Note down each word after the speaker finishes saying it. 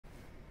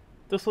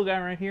This little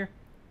guy right here,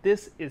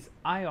 this is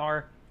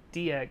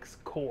IRDX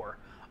Core,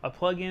 a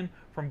plugin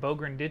from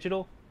Bogren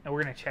Digital, and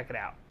we're going to check it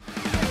out.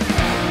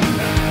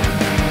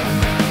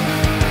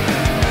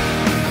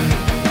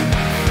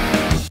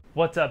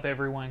 What's up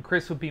everyone,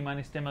 Chris with B-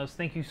 Demos.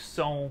 Thank you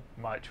so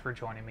much for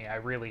joining me, I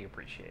really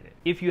appreciate it.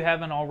 If you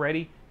haven't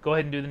already, go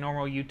ahead and do the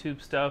normal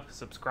YouTube stuff,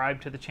 subscribe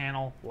to the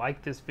channel,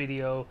 like this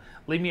video,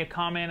 leave me a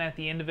comment at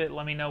the end of it,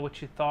 let me know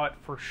what you thought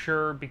for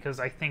sure, because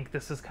I think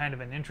this is kind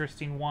of an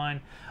interesting one.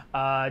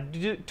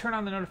 Turn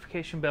on the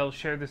notification bell,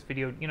 share this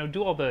video,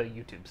 do all the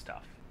YouTube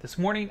stuff. This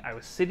morning I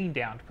was sitting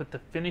down to put the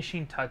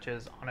finishing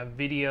touches on a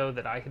video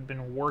that I had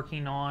been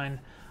working on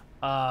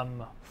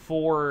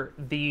for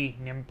the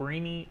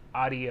Nembrini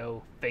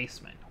audio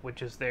basement,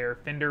 which is their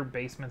Fender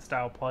basement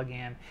style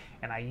plugin,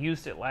 and I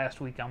used it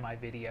last week on my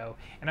video,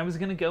 and I was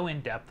going to go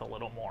in depth a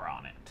little more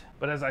on it.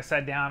 But as I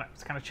sat down, I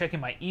was kind of checking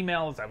my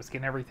emails, I was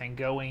getting everything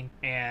going,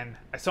 and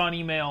I saw an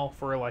email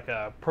for like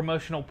a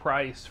promotional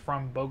price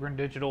from Bogren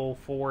Digital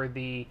for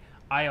the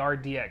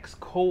IRDX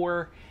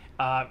Core,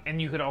 and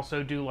you could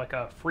also do like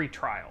a free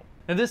trial.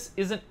 Now this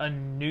isn't a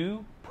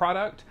new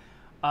product.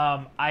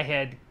 I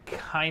had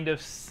kind of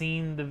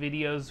seen the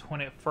videos when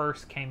it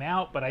first came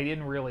out, but I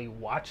didn't really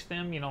watch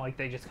them, like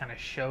they just kind of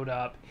showed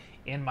up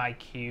in my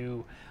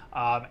queue,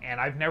 and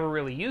I've never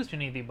really used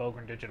any of the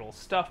Bogren Digital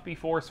stuff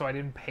before, so I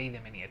didn't pay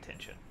them any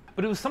attention.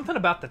 But it was something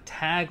about the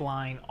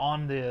tagline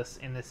on this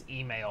in this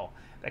email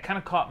that kind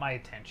of caught my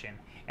attention,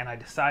 and I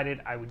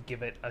decided I would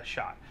give it a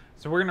shot.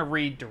 So we're going to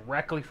read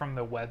directly from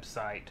the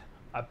website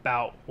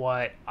about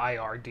what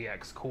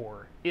IRDX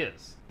Core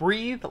is.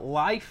 Breathe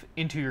life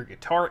into your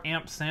guitar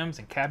amp sims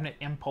and cabinet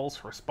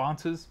impulse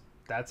responses.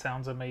 That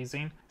sounds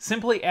amazing.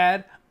 Simply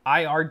add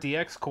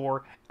IRDX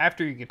Core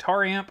after your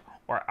guitar amp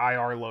or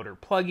IR loader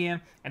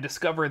plugin and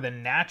discover the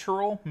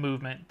natural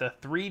movement, the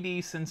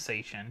 3D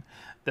sensation,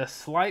 the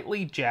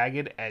slightly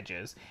jagged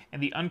edges,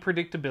 and the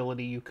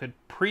unpredictability you could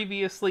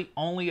previously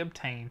only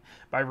obtain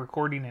by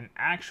recording an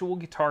actual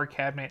guitar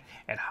cabinet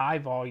at high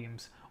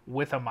volumes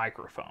with a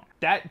microphone.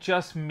 That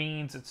just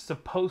means it's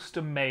supposed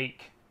to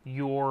make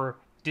your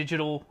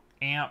digital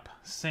amp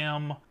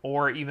sim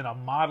or even a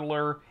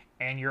modeler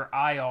and your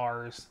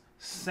IRs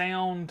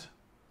sound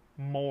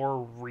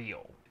more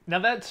real. Now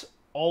that's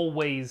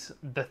always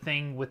the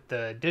thing with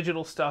the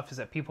digital stuff, is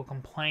that people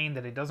complain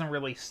that it doesn't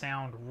really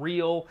sound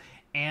real,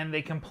 and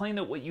they complain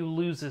that what you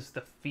lose is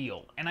the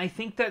feel. And I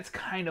think that's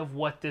kind of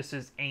what this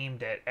is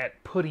aimed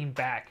at putting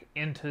back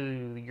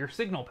into your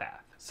signal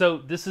path. So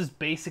this is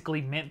basically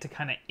meant to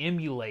kind of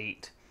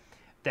emulate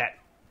that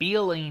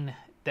feeling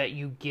that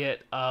you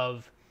get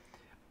of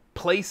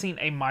placing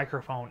a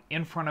microphone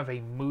in front of a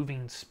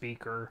moving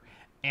speaker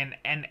and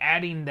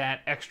adding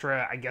that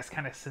extra, I guess,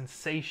 kind of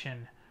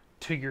sensation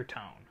to your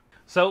tone.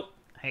 So,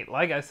 hey,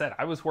 like I said,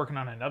 I was working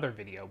on another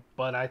video,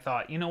 but I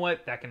thought, you know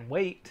what, that can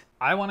wait.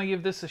 I want to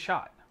give this a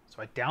shot.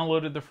 So I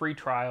downloaded the free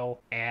trial,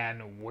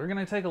 and we're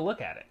going to take a look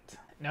at it.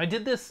 Now I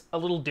did this a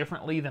little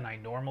differently than I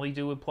normally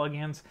do with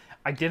plugins.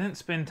 I didn't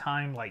spend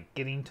time like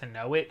getting to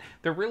know it.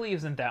 There really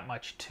isn't that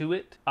much to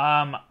it.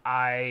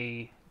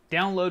 I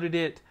downloaded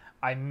it.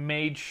 I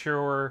made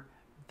sure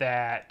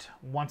that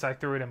once I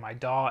threw it in my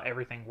DAW,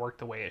 everything worked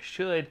the way it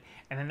should.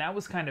 And then that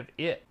was kind of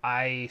it.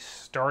 I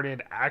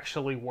started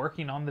actually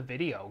working on the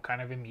video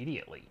kind of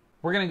immediately.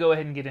 We're gonna go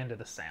ahead and get into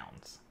the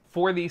sounds.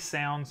 For these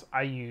sounds,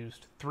 I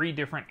used 3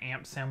 different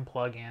amp sim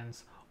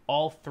plugins,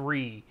 all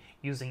 3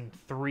 using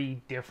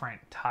 3 different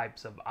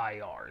types of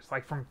IRs,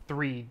 like from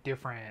 3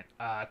 different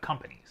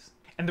companies.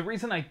 And the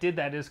reason I did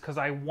that is because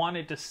I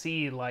wanted to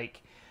see,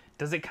 like,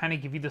 does it kind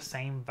of give you the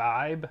same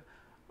vibe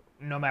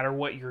no matter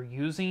what you're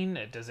using?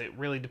 Does it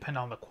really depend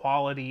on the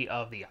quality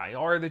of the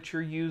IR that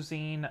you're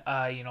using?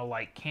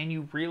 Like, can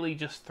you really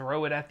just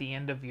throw it at the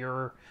end of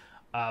your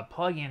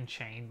plug-in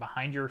chain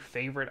behind your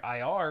favorite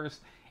IRs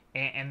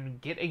and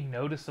get a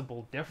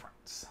noticeable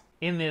difference?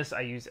 In this,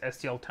 I use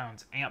STL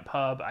Tones Amp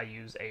Hub. I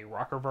use a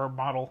rocker verb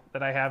model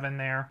that I have in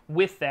there.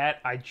 With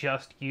that, I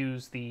just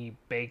use the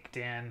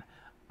baked-in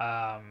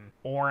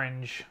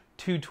orange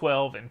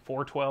 212 and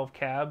 412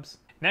 cabs.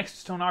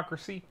 Next to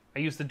Tonocracy, I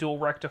use the dual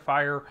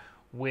rectifier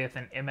with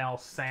an ML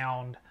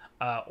Sound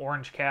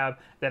orange cab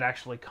that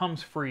actually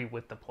comes free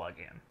with the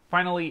plugin.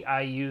 Finally,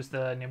 I use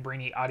the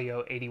Nembrini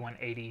Audio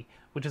 8180,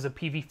 which is a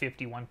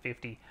PV50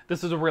 150.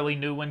 This is a really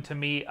new one to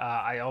me.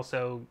 I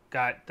also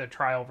got the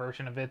trial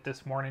version of it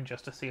this morning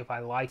just to see if I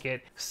like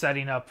it.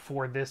 Setting up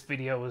for this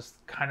video was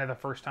kind of the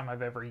first time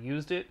I've ever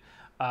used it.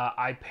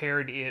 I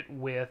paired it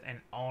with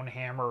an Own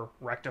Hammer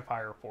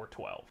Rectifier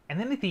 412. And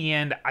then at the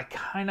end, I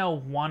kind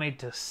of wanted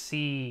to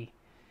see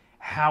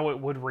how it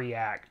would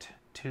react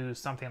to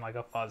something like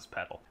a fuzz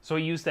pedal. So I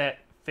used that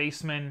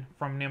Faceman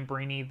from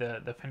Nembrini,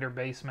 the Fender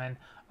Bassman,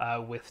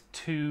 with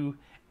 2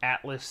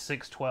 Atlas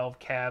 612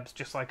 cabs,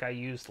 just like I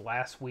used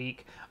last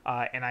week,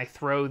 and I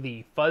throw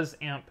the Fuzz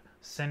Imp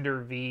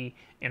Cinder V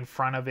in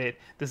front of it.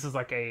 This is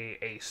like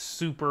a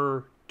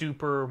super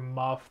duper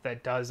muff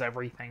that does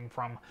everything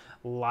from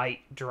light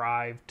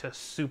drive to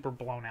super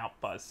blown out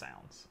fuzz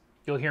sounds.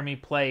 You'll hear me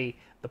play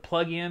the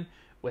plug-in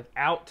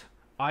without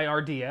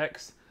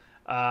IRDX.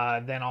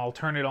 Then I'll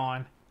turn it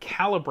on,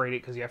 calibrate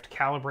it, because you have to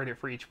calibrate it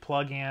for each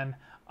plug-in,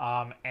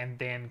 and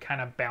then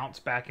kind of bounce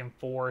back and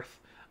forth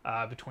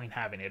between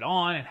having it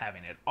on and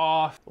having it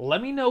off.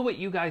 Let me know what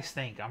you guys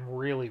think. I'm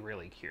really,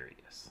 really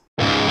curious.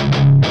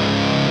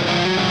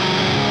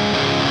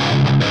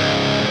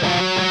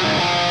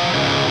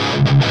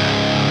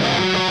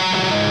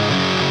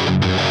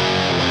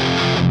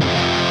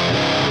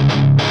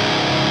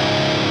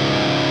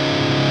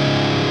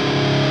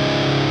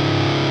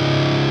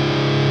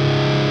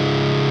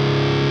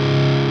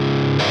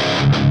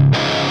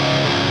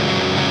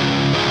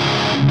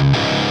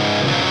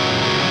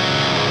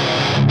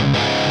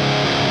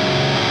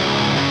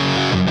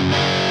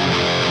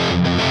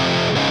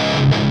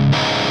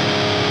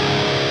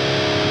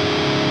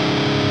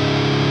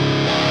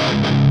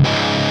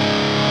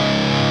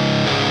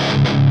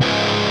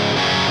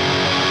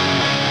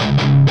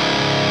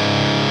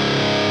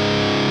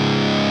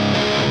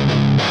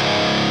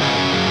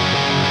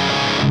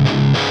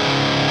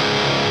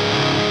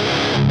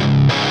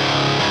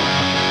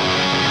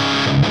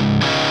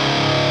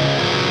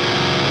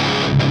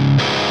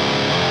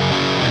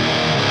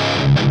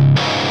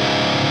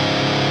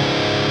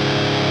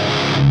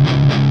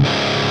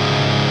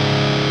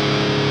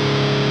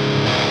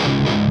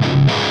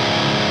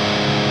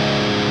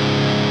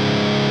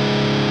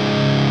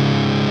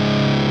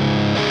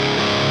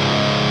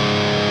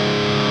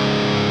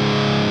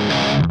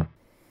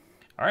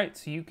 All right,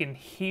 so you can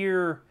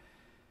hear,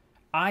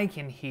 I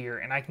can hear,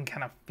 and I can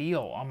kind of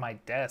feel on my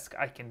desk,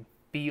 I can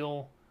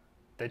feel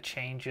the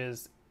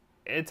changes.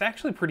 It's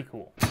actually pretty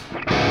cool.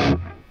 All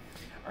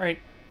right,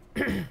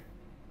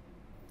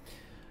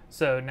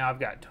 so now I've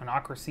got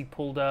Tonocracy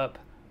pulled up.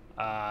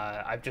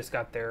 I've just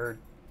got their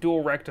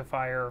dual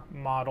rectifier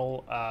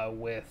model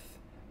with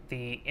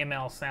the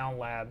ML Sound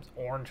Labs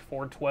Orange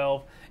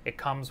 412. It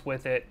comes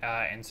with it,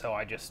 and so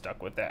I just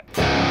stuck with that.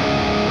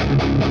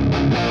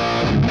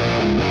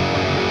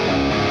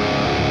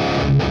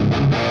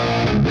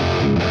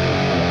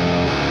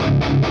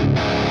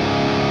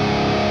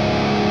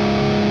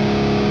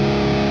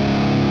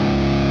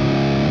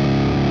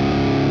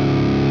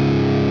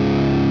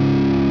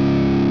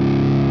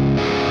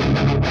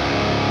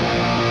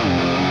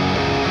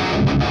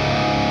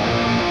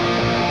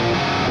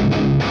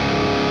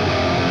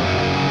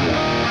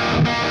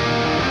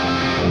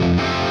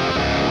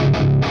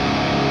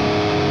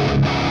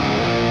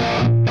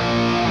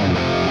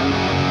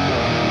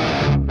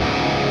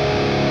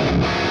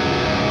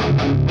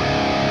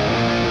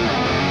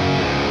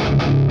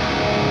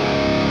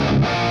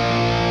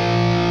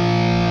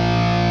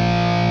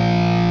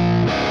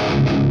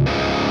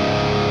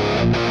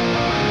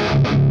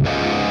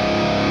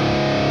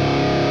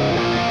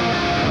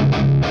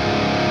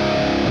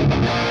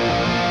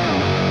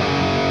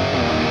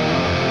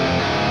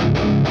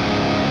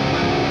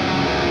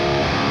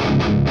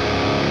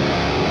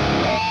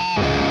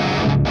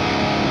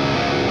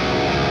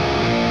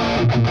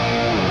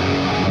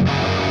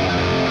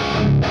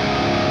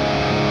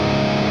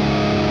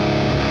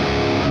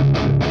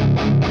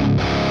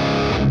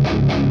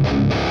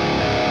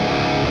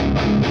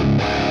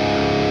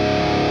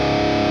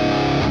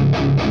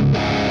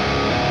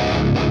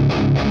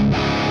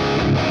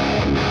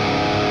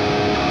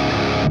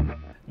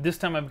 This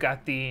time I've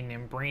got the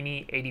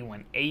Nembrini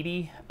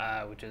 8180,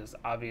 which is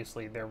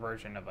obviously their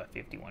version of a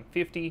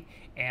 5150,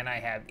 and I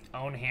have the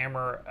Own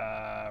Hammer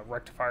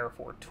rectifier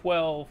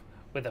 412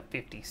 with a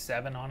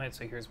 57 on it.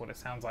 So here's what it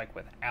sounds like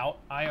without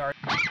IR.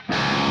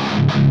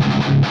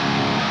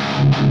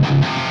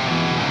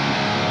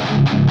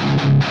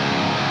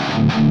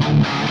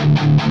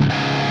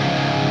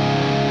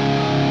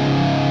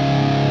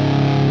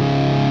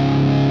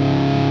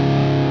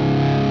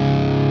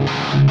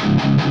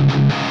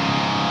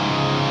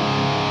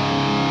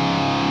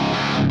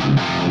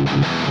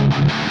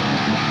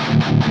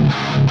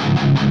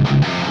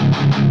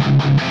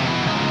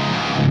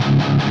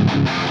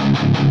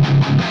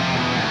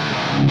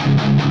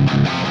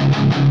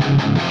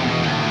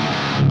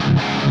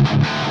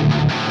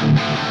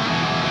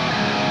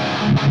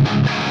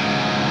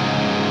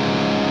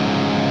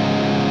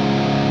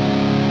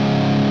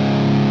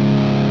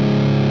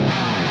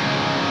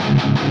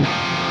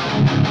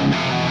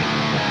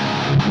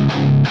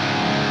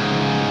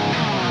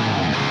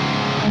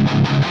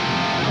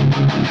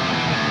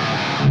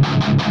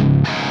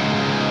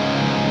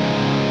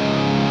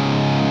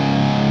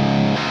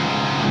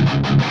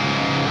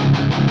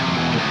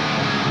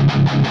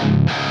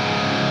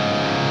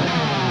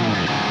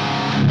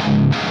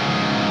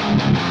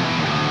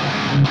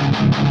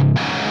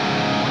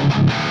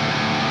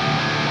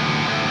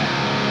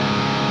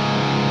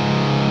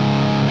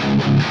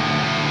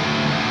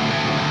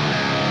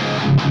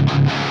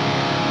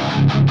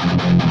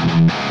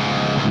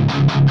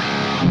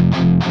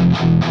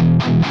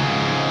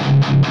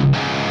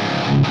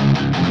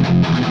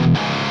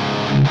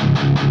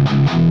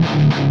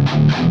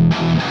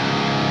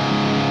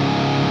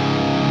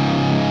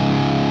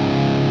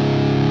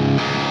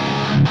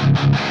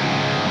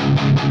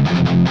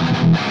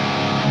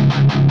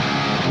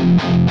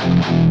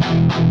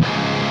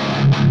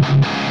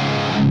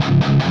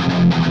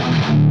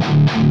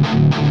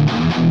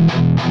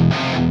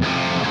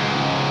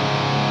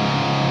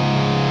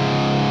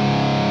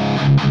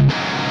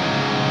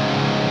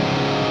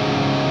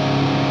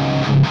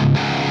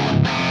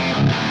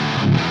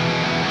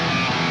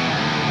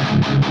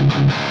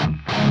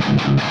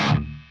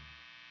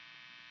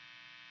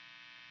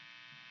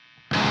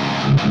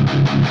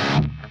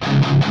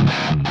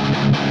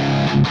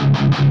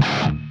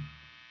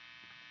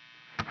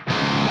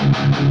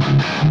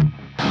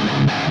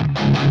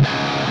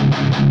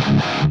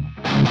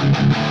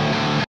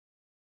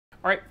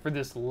 Alright, for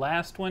this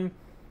last one,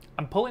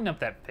 I'm pulling up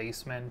that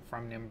Bassman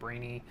from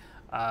Nembrini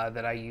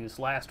that I used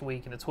last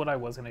week, and it's what I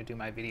was going to do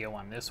my video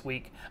on this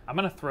week. I'm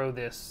going to throw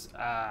this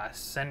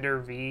Sender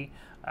V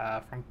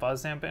from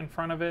Fuzzamp in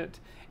front of it,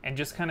 and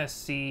just kind of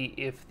see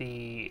if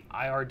the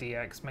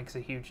IRDX makes a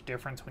huge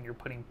difference when you're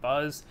putting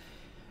fuzz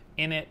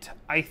in it.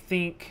 I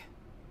think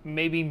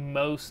maybe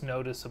most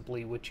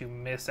noticeably what you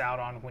miss out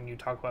on when you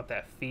talk about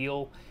that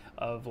feel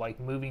of like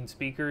moving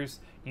speakers,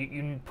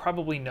 you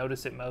probably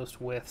notice it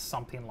most with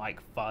something like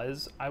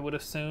fuzz, I would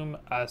assume.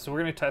 So we're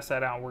gonna test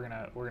that out. We're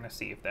gonna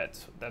see if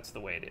that's the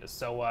way it is.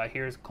 So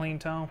here's clean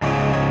tone.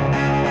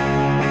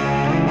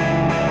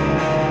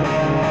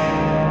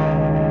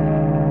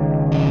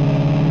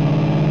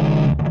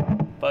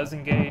 Fuzz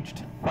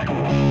engaged.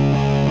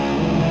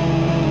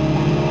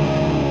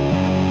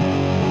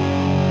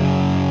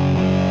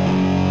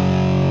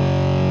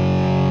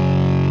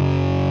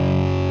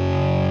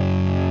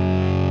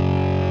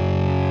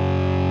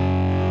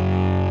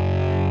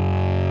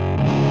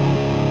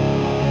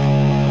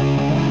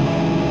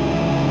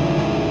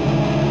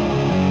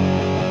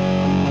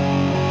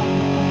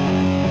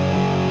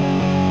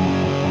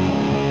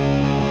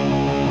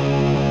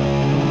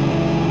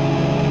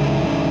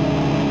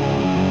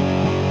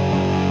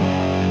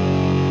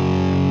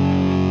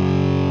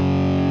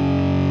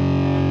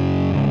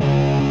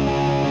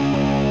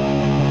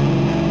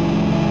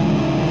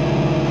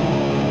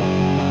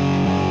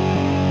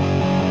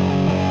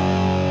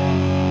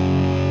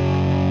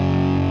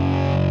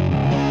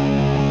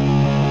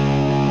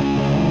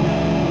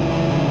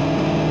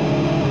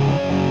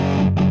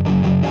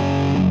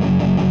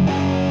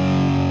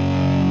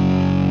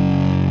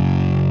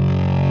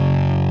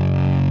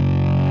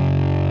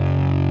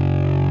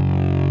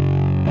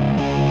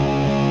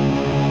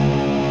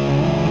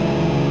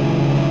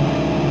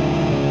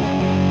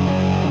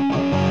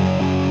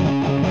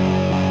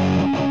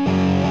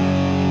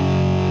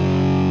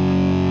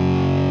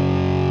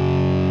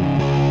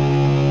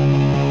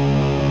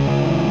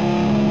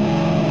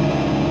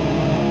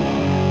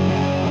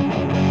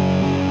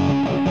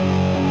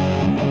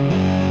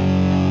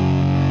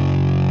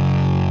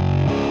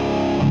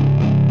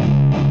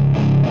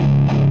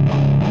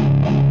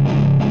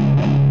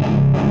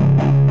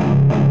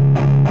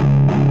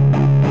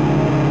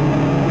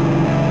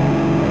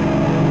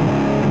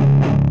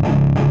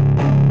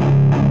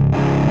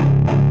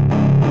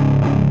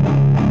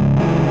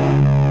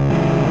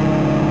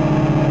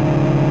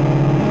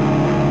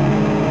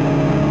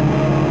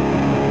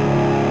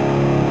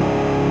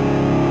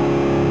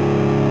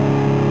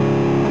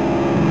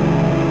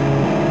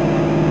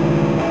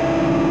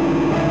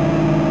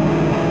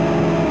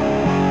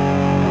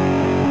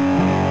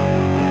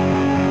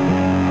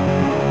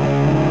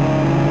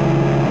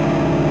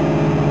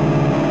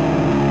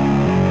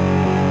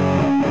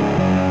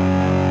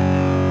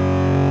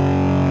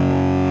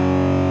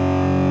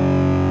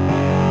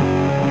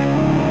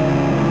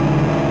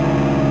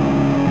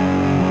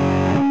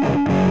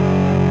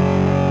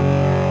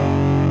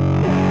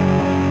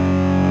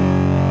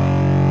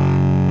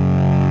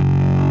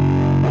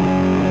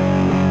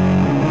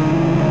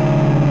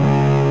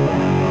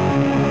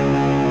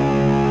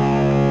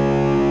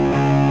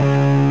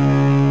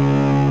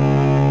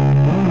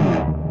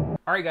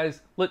 Alright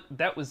guys, look,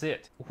 that was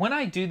it. When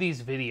I do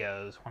these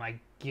videos, when I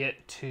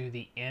get to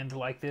the end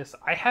like this,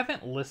 I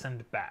haven't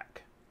listened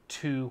back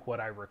to what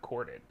I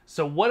recorded.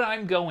 So what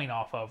I'm going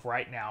off of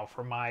right now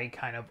for my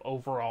kind of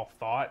overall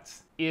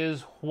thoughts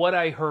is what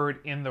I heard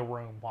in the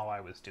room while I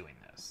was doing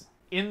this.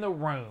 In the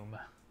room,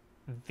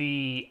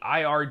 the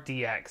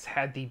IRDX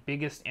had the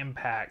biggest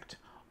impact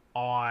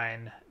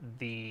on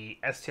the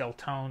STL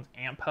Tones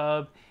amp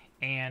hub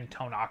and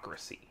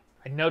Tonocracy.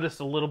 I noticed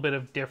a little bit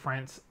of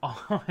difference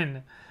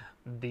on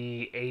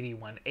the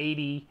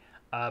 8180,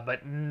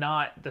 but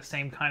not the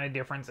same kind of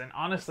difference. And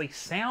honestly,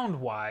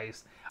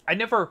 sound-wise, I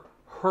never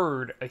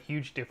heard a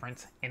huge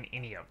difference in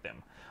any of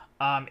them.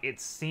 It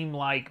seemed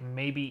like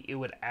maybe it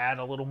would add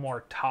a little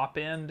more top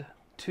end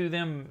to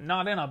them,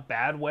 not in a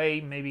bad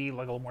way, maybe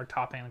like a little more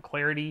top end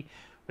clarity,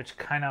 which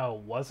kind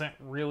of wasn't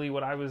really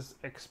what I was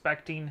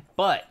expecting.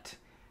 But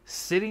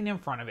sitting in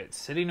front of it,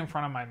 sitting in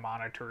front of my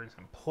monitors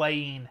and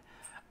playing,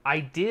 I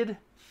did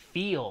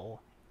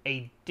feel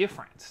a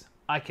difference.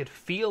 I could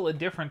feel a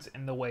difference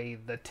in the way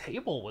the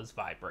table was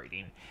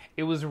vibrating.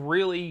 It was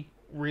really,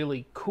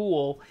 really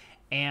cool,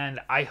 and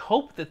I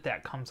hope that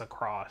that comes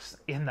across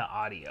in the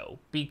audio,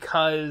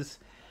 because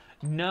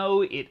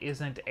No, it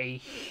isn't a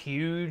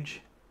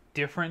huge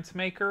difference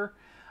maker,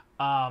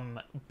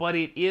 but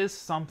it is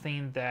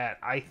something that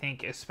I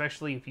think,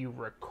 especially if you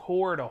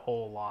record a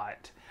whole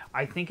lot,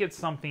 I think it's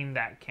something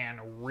that can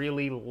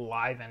really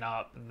liven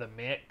up the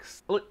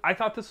mix. Look, I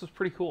thought this was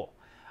pretty cool.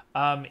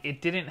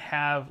 It didn't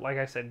have, like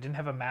I said, it didn't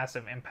have a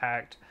massive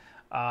impact,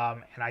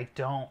 and I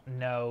don't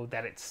know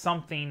that it's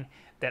something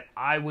that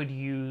I would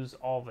use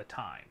all the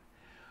time.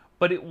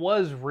 But it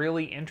was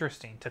really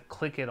interesting to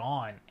click it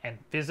on and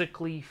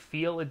physically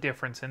feel a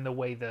difference in the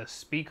way the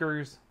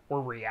speakers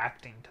were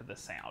reacting to the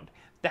sound.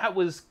 That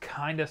was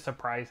kind of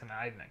surprising.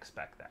 I didn't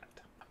expect that.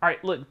 All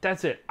right, look,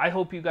 that's it. I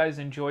hope you guys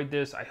enjoyed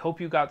this. I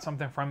hope you got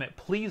something from it.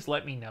 Please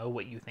let me know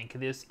what you think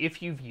of this.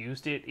 If you've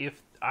used it,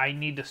 if I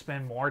need to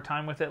spend more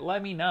time with it,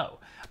 let me know.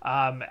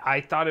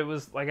 I thought it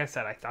was, like I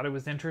said, I thought it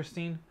was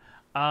interesting.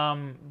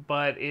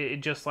 But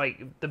it just,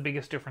 like, the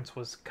biggest difference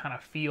was kind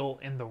of feel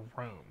in the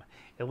room,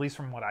 at least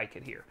from what I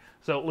could hear.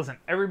 So listen,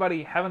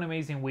 everybody, have an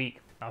amazing week.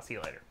 I'll see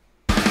you later.